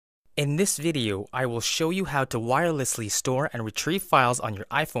In this video, I will show you how to wirelessly store and retrieve files on your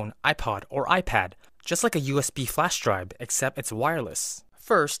iPhone, iPod, or iPad, just like a USB flash drive, except it's wireless.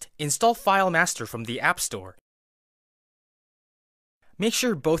 First, install FileMaster from the App Store. Make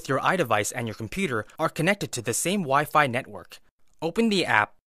sure both your iDevice and your computer are connected to the same Wi-Fi network. Open the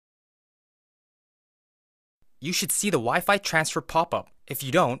app. You should see the Wi-Fi transfer pop-up. If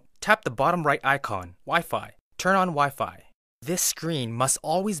you don't, tap the bottom right icon, Wi-Fi. Turn on Wi-Fi. This screen must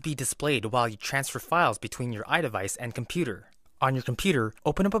always be displayed while you transfer files between your iDevice and computer. On your computer,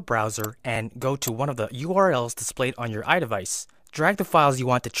 open up a browser and go to one of the URLs displayed on your iDevice. Drag the files you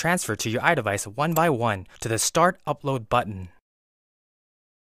want to transfer to your iDevice one by one to the Start Upload button.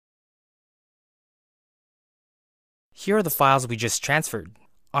 Here are the files we just transferred.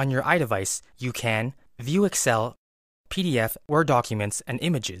 On your iDevice, you can view Excel, PDF, Word documents, and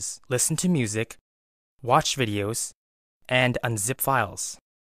images, listen to music, watch videos, and unzip files.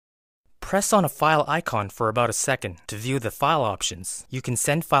 Press on a file icon for about a second to view the file options. You can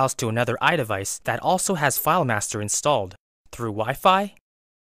send files to another iDevice that also has FileMaster installed through Wi-Fi,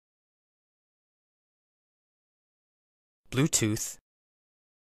 Bluetooth,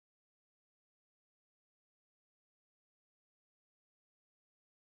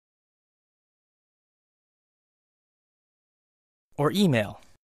 or email.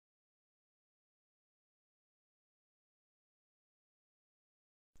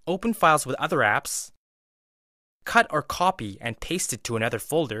 Open files with other apps, cut or copy and paste it to another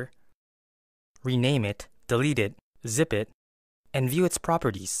folder, rename it, delete it, zip it, and view its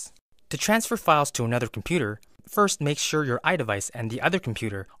properties. To transfer files to another computer, first make sure your iDevice and the other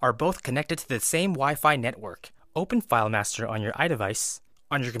computer are both connected to the same Wi-Fi network. Open FileMaster on your iDevice.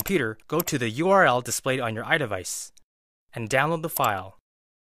 On your computer, go to the URL displayed on your iDevice and download the file.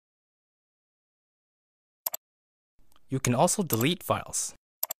 You can also delete files.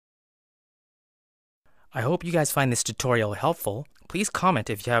 I hope you guys find this tutorial helpful. Please comment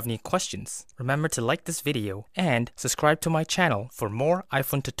if you have any questions. Remember to like this video and subscribe to my channel for more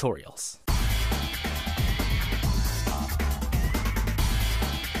iPhone tutorials.